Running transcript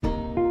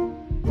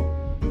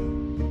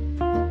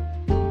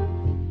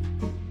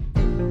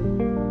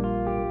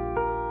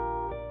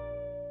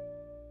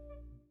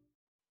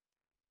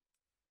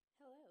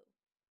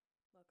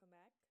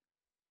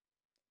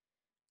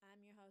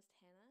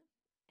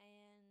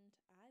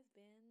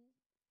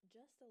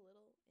just a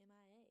little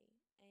MIA,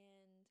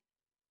 and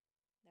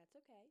that's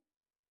okay.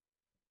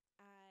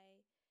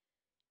 I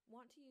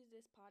want to use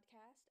this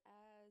podcast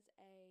as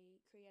a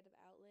creative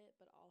outlet,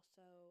 but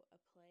also a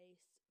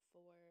place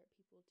for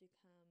people to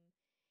come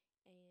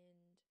and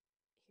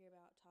hear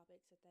about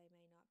topics that they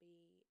may not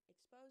be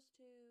exposed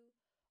to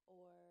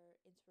or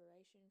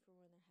inspiration for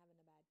when they're having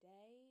a bad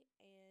day.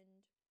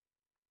 And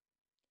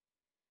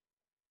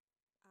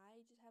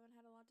I just haven't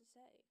had a lot to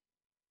say.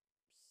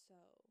 So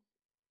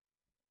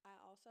I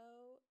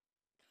also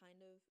kind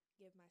of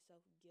give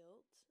myself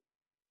guilt.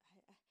 I,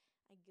 I,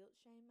 I guilt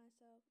shame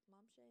myself.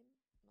 Mom shame?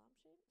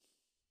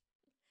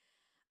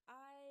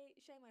 I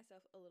shame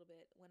myself a little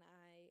bit when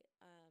I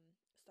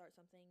start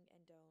something and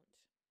don't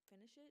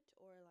finish it,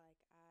 or like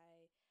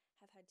I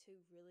have had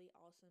two really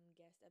awesome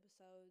guest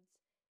episodes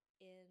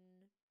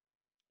in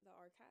the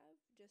archive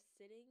just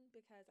sitting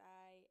because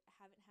I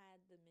haven't had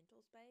the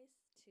mental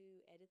space to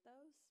edit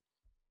those.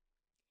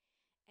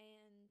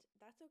 And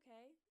that's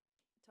okay,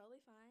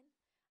 totally fine.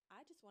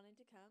 I just wanted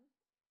to come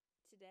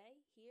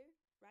today, here,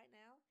 right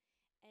now,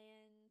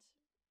 and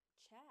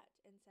chat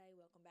and say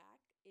welcome back.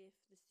 If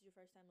this is your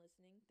first time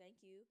listening, thank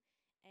you.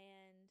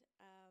 And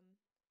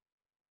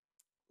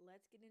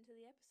let's get into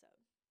the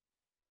episode.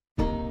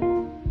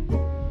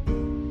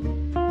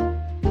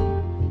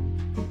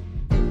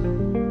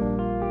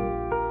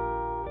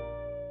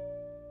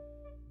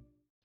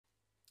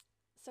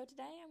 So,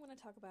 today I'm going to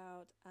talk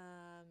about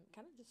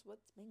kind of just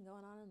what's been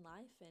going on in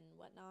life and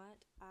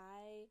whatnot.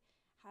 I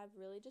have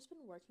really just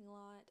been working a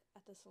lot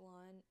at the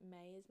salon.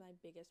 May is my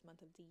biggest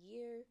month of the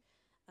year.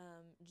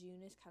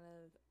 June is kind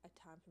of a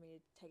time for me to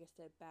take a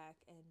step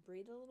back and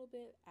breathe a little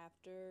bit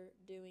after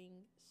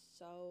doing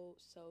so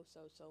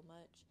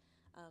much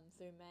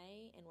through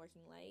May and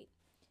working late.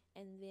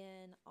 And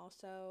then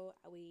also,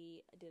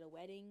 we did a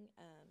wedding.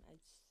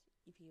 As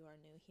if you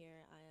are new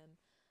here, I am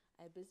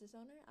a business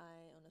owner.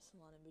 I own a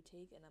salon and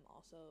boutique, and I'm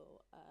also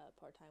a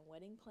part-time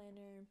wedding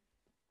planner.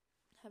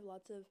 Have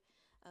lots of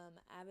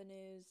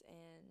avenues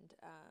and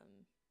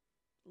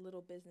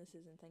little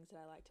businesses and things that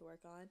I like to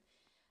work on.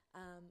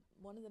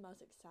 One of the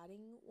most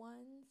exciting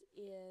ones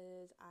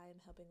is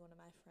I'm helping one of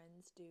my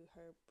friends do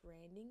her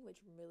branding, which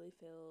really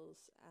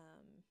feels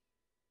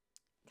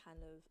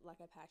kind of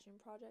like a passion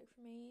project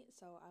for me.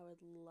 So I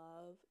would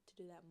love to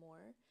do that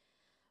more.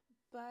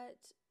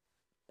 But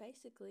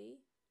basically,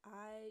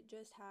 I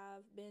just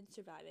have been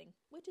surviving,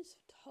 which is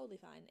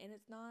totally fine. And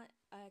it's not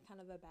a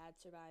kind of a bad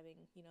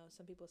surviving. You know,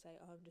 some people say,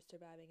 oh, I'm just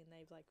surviving, and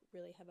they've like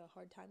really have a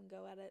hard time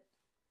go at it.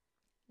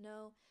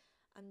 No,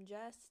 I'm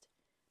just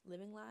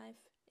living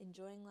life,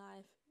 enjoying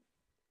life,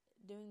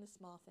 doing the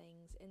small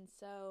things. And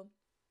so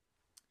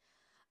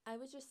I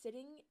was just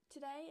sitting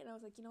today and I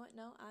was like, you know what?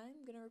 No,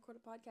 I'm going to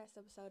record a podcast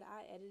episode.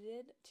 I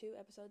edited 2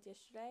 episodes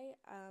yesterday.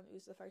 It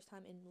was the first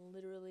time in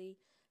literally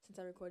since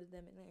I recorded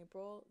them in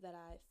April that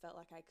I felt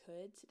like I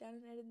could sit down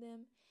and edit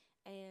them.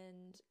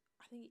 And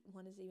I think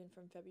one is even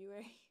from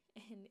February.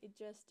 And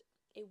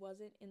it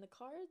wasn't in the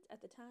cards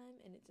at the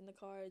time, and it's in the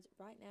cards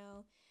right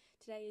now.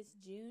 Today is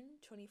June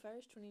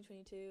 21st,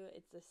 2022.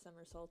 It's the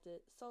summer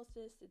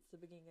solstice. It's the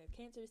beginning of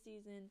Cancer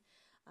season.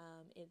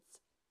 It's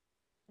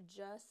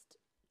just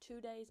 2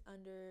 days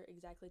under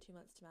exactly 2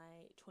 months to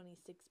my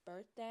 26th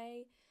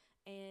birthday,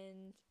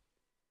 and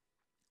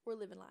we're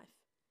living life.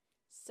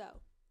 So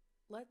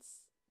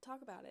let's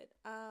talk about it.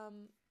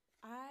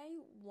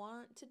 I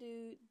want to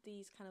do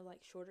these kind of like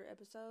shorter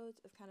episodes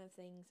of kind of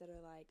things that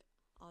are like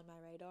on my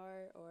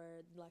radar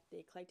or like the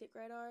eclectic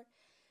radar.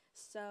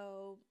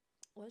 So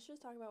let's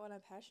just talk about what I'm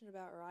passionate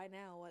about right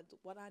now,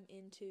 what I'm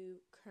into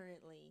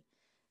currently.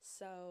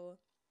 So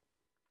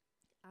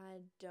I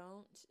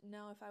don't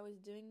know if I was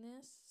doing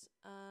this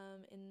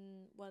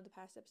in one of the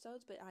past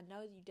episodes, but I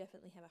know you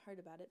definitely haven't heard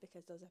about it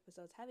because those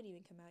episodes haven't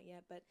even come out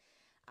yet. But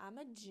I'm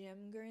a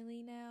gym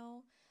girly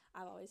now.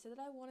 I've always said that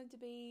I wanted to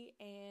be,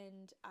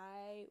 and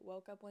I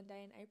woke up one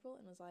day in April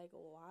and was like,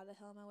 why the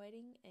hell am I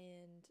waiting?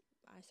 And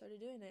I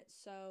started doing it.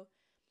 So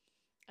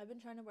I've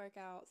been trying to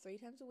work out 3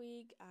 times a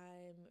week.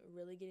 I'm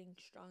really getting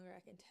stronger.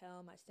 I can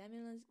tell my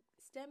stamina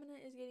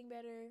is getting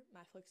better,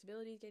 my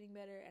flexibility is getting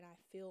better, and I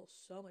feel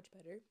so much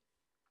better.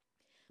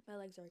 My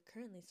legs are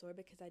currently sore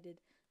because I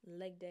did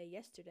leg day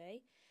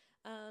yesterday.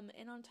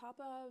 And on top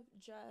of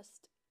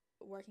just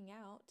working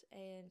out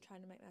and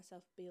trying to make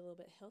myself be a little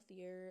bit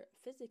healthier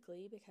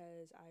physically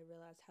because I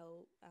realized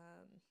how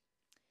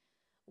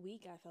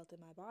weak I felt in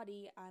my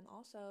body, I'm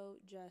also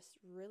just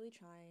really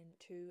trying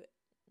to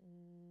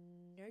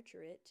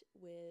nurture it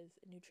with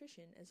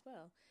nutrition as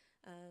well.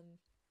 Um,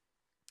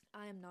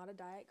 I am not a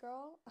diet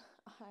girl.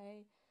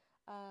 I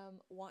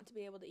want to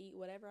be able to eat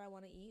whatever I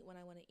want to eat when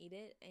I want to eat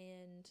it,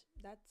 and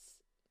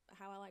that's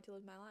how I like to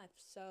live my life.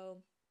 So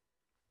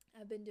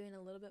I've been doing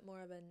a little bit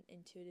more of an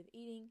intuitive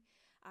eating.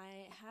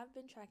 I have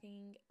been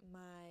tracking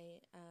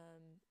my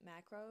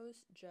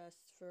macros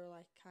just for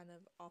like kind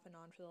of off and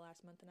on for the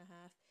last month and a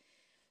half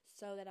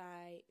so that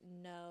I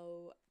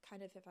know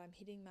kind of if I'm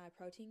hitting my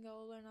protein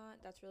goal or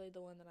not. That's really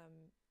the one that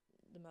I'm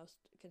the most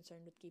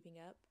concerned with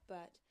keeping up.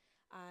 But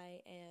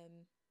I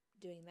am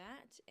doing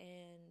that.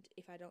 And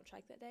if I don't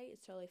strike that day,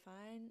 it's totally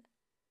fine.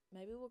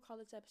 Maybe we'll call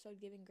this episode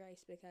Giving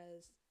Grace,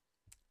 because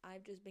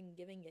I've just been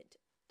giving it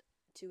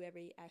to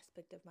every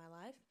aspect of my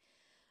life.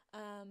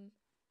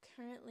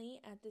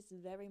 Currently, at this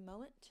very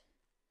moment,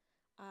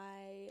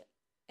 I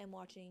am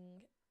watching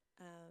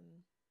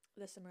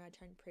The Summer I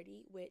Turned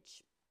Pretty,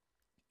 which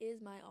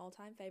is my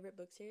all-time favorite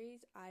book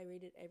series. I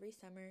read it every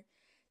summer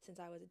since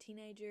I was a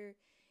teenager.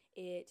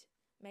 It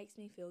makes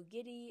me feel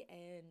giddy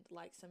and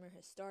like summer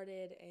has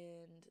started,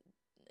 and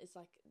it's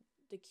like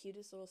the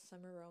cutest little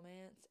summer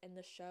romance, and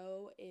the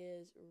show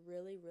is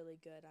really, really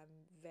good.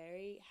 I'm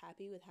very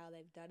happy with how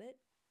they've done it.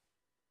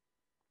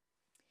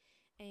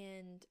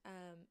 And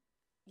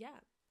yeah,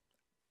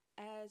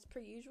 as per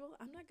usual,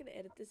 I'm not going to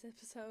edit this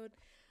episode.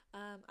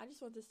 I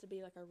just want this to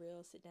be like a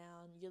real sit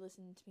down. You're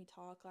listening to me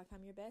talk like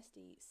I'm your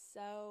bestie.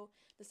 So,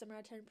 The Summer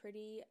I Turned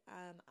Pretty.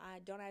 I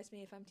don't ask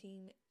me if I'm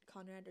Team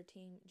Conrad or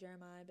Team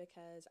Jeremiah,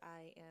 because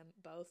I am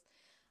both.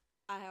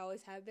 I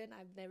always have been.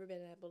 I've never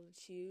been able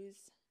to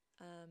choose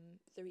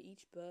through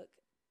each book.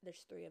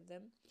 There's 3 of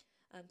them.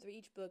 Through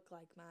each book,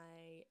 like,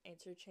 my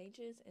answer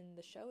changes, and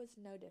the show is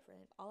no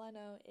different. All I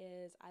know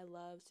is I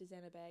love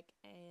Susanna Beck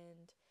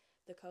and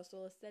the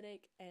coastal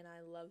aesthetic, and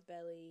I love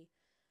Belly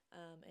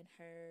and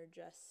her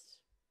just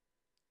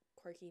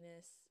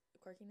quirkiness.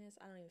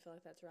 I don't even feel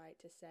like that's right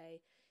to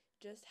say.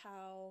 Just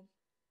how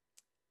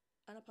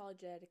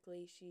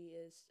unapologetically she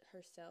is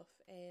herself,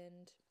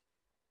 and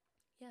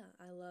yeah,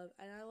 I love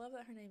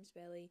that her name's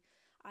Belly.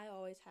 I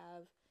always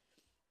have.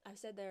 I've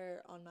said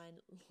they're on my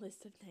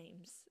list of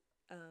names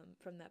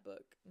from that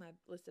book, my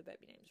list of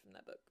baby names from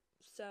that book.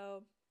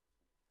 So,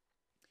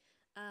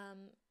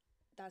 um,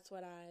 that's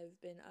what I've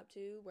been up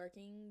to: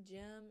 working,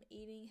 gym,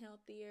 eating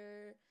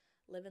healthier,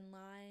 living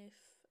life,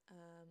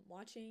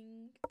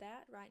 watching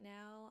that right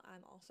now.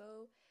 I'm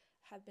also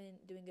have been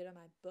doing good on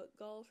my book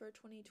goal for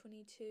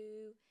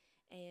 2022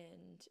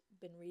 and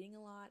been reading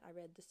a lot. I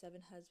read The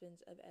Seven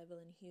Husbands of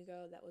Evelyn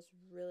Hugo. That was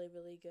really,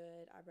 really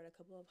good. I read a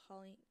couple of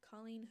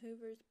Colleen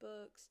Hoover's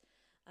books.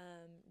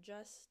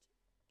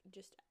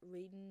 Just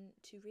reading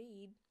to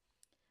read.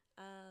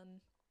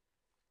 Um,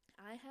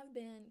 I have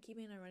been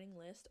keeping a running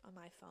list on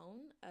my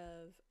phone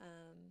of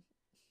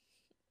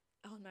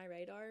on my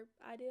radar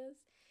ideas,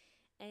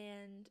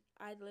 and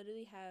I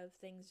literally have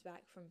things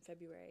back from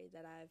February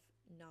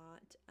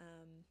not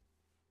um,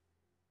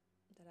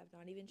 that I've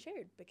not even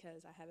shared,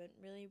 because I haven't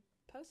really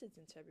posted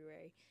since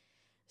February.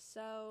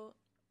 So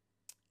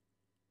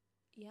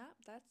yeah,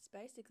 that's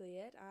basically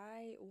it.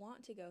 I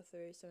want to go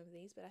through some of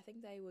these, but I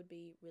think they would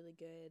be really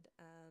good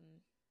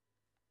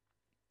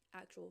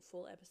actual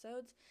full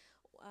episodes.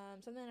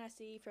 Something I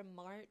see from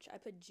March, I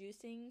put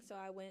juicing, so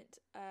I went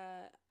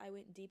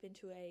deep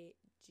into a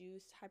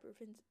juice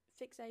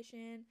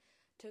hyperfixation.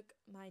 Took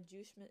my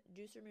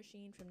juicer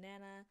machine from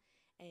Nana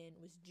and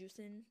was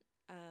juicing.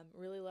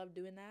 Really loved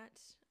doing that.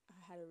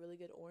 I had a really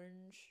good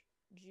orange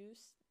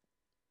juice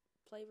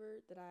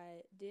flavor that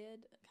I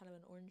did, kind of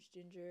an orange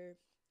ginger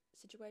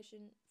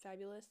situation.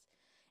 Fabulous.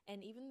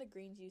 And even the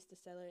green juice, the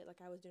celery,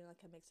 like I was doing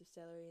like a mix of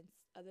celery and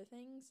other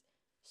things.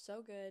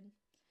 So good.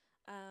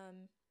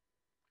 Um,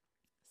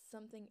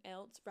 Something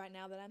else right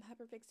now that I'm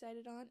hyper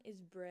fixated on is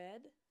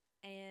bread.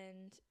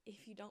 And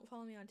if you don't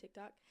follow me on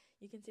TikTok,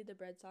 you can see the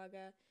bread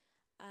saga.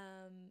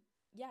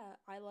 Yeah,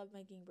 I love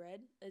making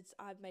bread.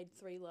 I've made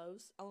 3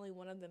 loaves. Only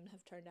one of them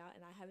have turned out,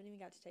 and I haven't even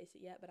got to taste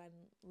it yet. But I'm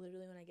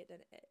literally, when I get done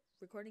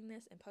recording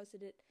this and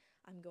posted it,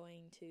 I'm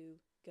going to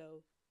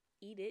go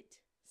eat it.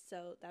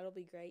 So that'll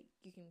be great.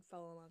 You can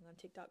follow along on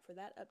TikTok for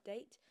that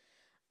update.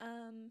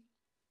 Um,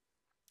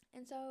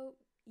 and so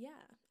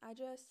yeah,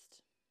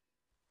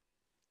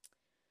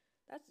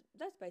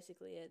 that's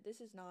basically it. This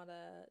is not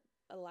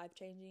a life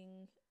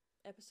changing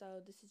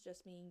episode. This is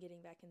just me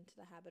getting back into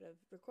the habit of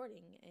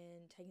recording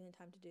and taking the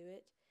time to do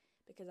it,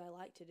 because I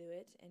like to do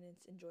it and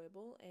it's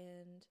enjoyable.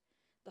 And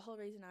the whole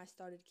reason I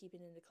started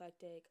keeping it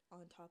eclectic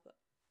on top of,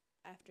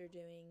 after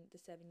doing the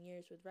 7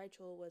 years with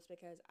Rachel, was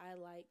because I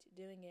liked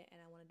doing it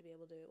and I wanted to be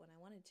able to do it when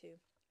I wanted to.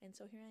 And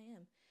so here I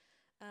am.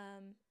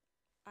 Um,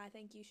 I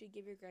think you should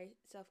give your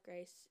self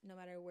grace no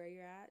matter where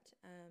you're at.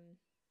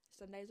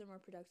 Some days are more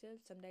productive,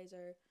 some days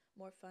are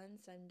more fun,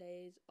 some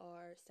days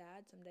are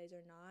sad, some days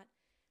are not.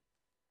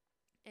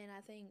 And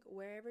I think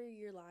wherever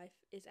your life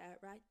is at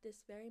right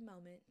this very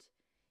moment,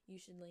 you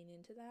should lean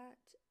into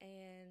that.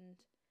 And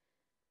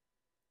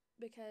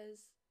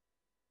because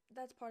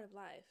that's part of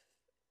life.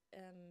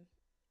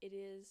 It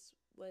is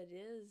what it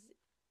is.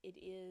 It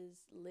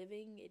is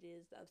living. It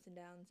is the ups and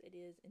downs. It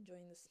is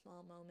enjoying the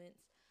small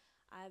moments.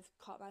 I've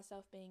caught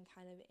myself being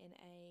kind of in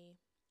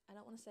I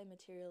don't want to say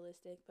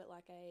materialistic, but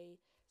like a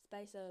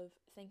space of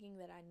thinking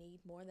that I need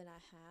more than I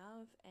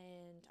have.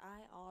 And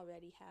I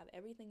already have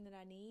everything that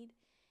I need.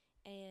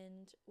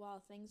 And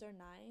while things are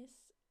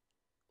nice,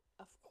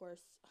 of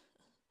course,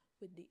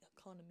 with the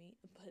economy,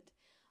 but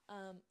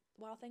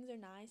while things are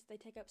nice, they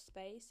take up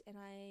space, and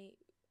I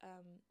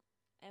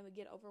would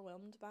get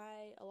overwhelmed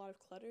by a lot of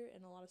clutter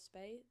and a lot of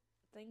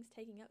things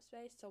taking up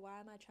space. So why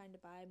am I trying to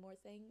buy more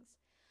things?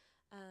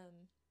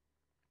 Um,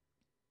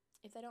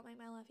 if they don't make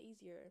my life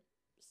easier.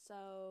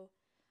 So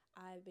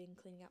I've been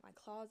cleaning out my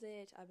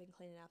closet. I've been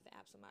cleaning out the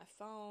apps on my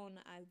phone.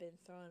 I've been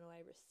throwing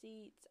away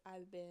receipts.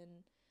 I've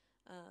been,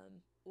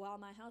 while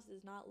my house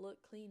does not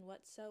look clean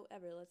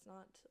whatsoever, let's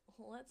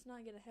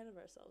not get ahead of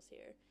ourselves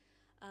here.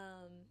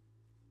 Um,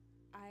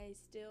 I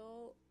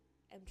still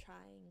am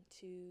trying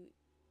to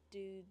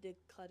do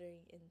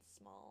decluttering in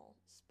small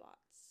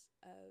spots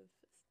of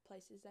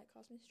places that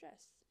cause me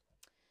stress.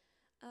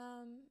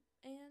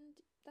 And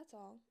that's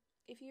all.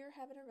 If you're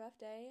having a rough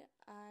day,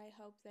 I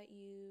hope that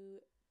you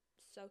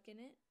soak in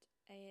it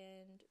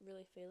and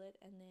really feel it,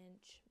 and then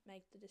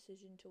make the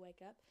decision to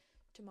wake up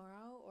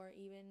tomorrow, or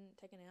even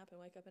take a nap and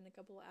wake up in a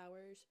couple of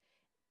hours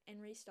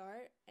and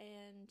restart,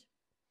 and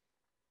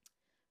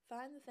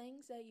find the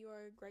things that you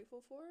are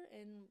grateful for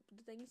and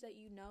the things that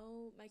you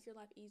know make your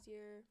life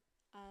easier,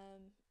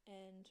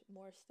 and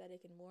more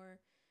aesthetic and more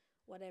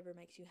whatever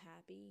makes you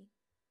happy.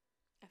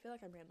 I feel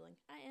like I'm rambling.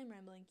 I am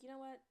rambling. You know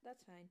what?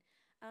 That's fine.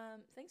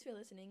 Thanks for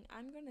listening.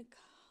 I'm gonna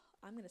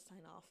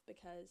sign off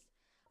because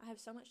I have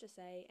so much to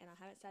say and I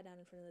haven't sat down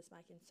in front of this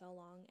mic in so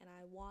long, and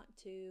I want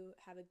to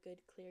have a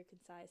good, clear,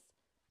 concise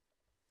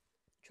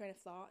train of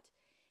thought.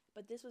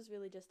 But this was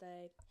really just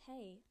a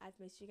hey, I've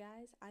missed you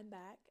guys. I'm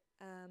back.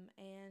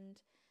 And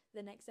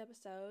the next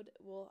episode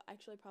will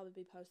actually probably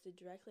be posted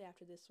directly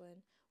after this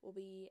one. Will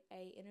be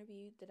a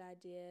interview that I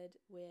did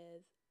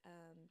with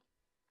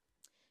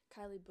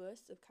Kylie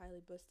Buss of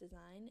Kylie Buss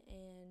Design,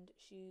 and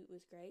she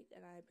was great,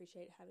 and I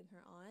appreciate having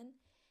her on.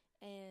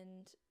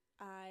 And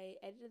I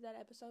edited that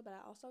episode, but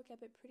I also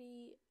kept it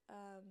pretty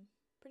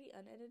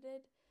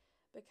unedited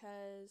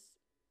because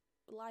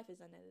life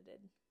is unedited.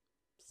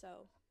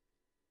 So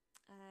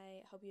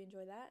I hope you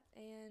enjoy that,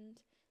 and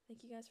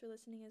thank you guys for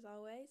listening as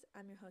always.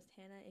 I'm your host,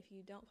 Hannah. If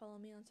you don't follow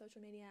me on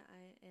social media,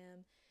 I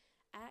am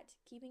at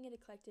Keeping It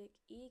Eclectic,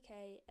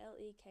 EKLEKTIK,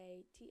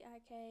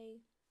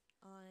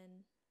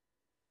 on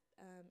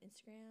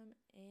Instagram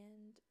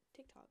and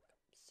TikTok.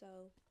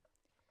 So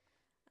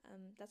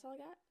that's all I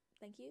got.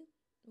 Thank you,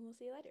 and we'll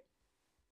see you later.